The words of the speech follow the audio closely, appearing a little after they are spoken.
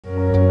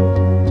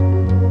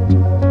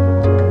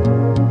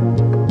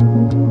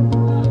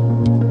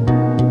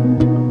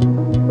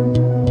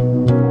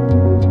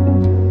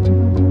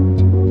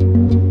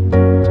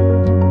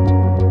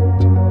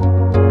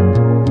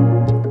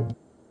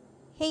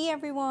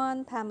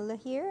everyone, Pamela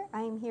here.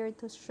 I'm here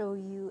to show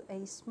you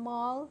a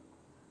small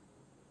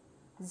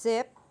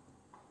zip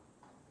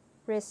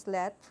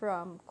wristlet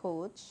from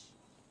Coach.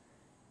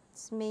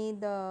 It's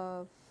made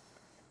of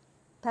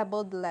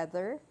pebbled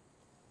leather.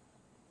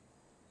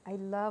 I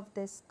love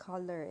this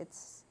color.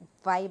 It's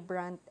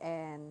vibrant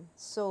and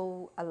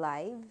so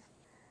alive.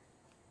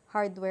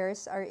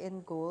 Hardwares are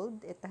in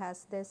gold. It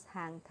has this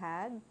hang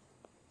tag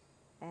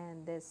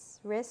and this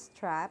wrist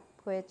strap,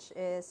 which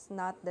is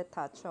not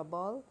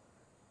detachable.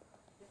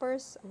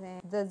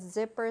 The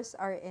zippers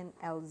are in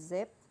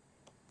L-zip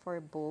for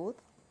both.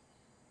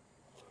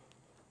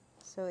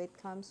 So it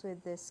comes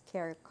with this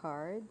care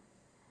card.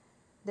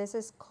 This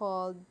is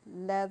called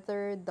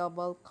leather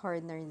double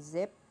corner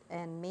zip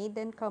and made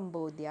in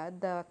Cambodia.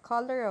 The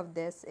color of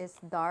this is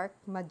dark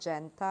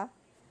magenta,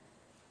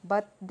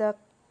 but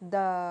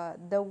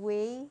the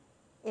way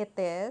it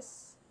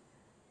is,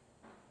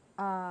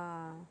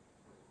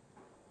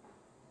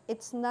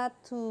 it's not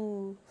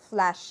too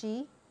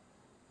flashy.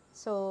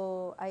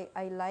 So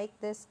I like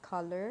this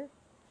color.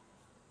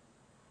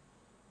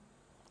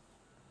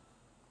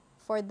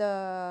 For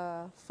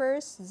the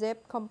first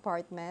zip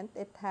compartment,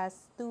 it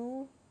has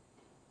 2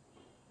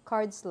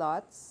 card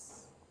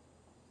slots,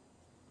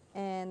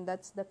 and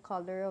that's the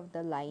color of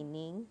the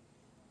lining.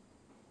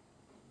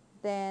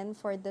 Then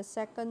for the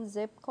second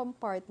zip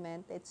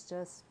compartment, it's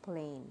just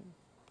plain.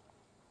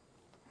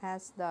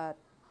 Has that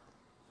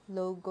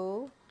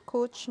logo,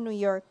 Coach New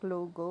York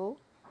logo.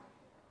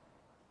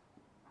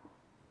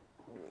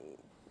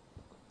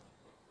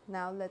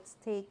 Now let's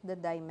take the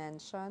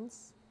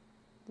dimensions.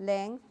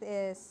 Length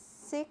is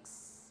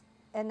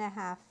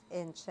 6.5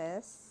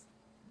 inches.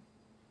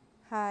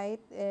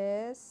 Height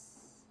is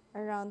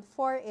around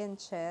 4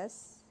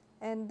 inches.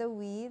 And the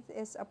width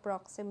is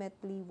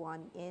approximately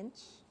 1 inch.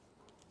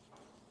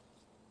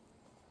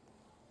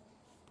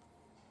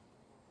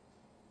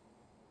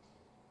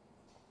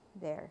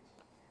 There.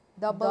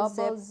 Double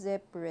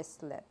zip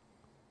wristlet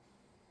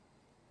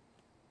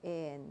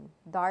in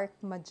dark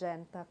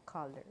magenta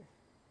color.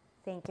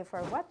 Thank you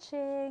for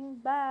watching.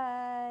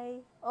 Bye.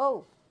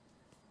 Oh,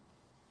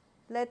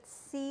 let's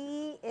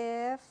see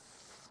if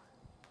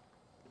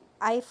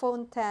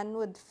iPhone 10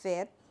 would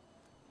fit.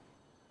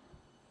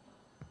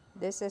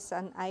 This is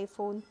an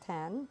iPhone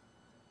 10.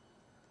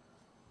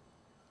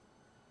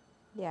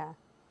 Yeah,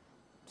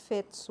 it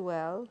fits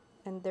well,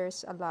 and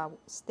there's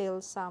still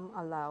some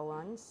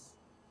allowance.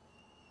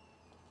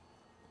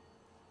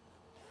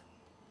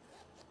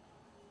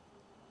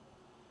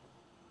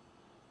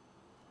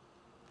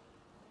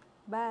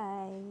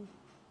 Bye.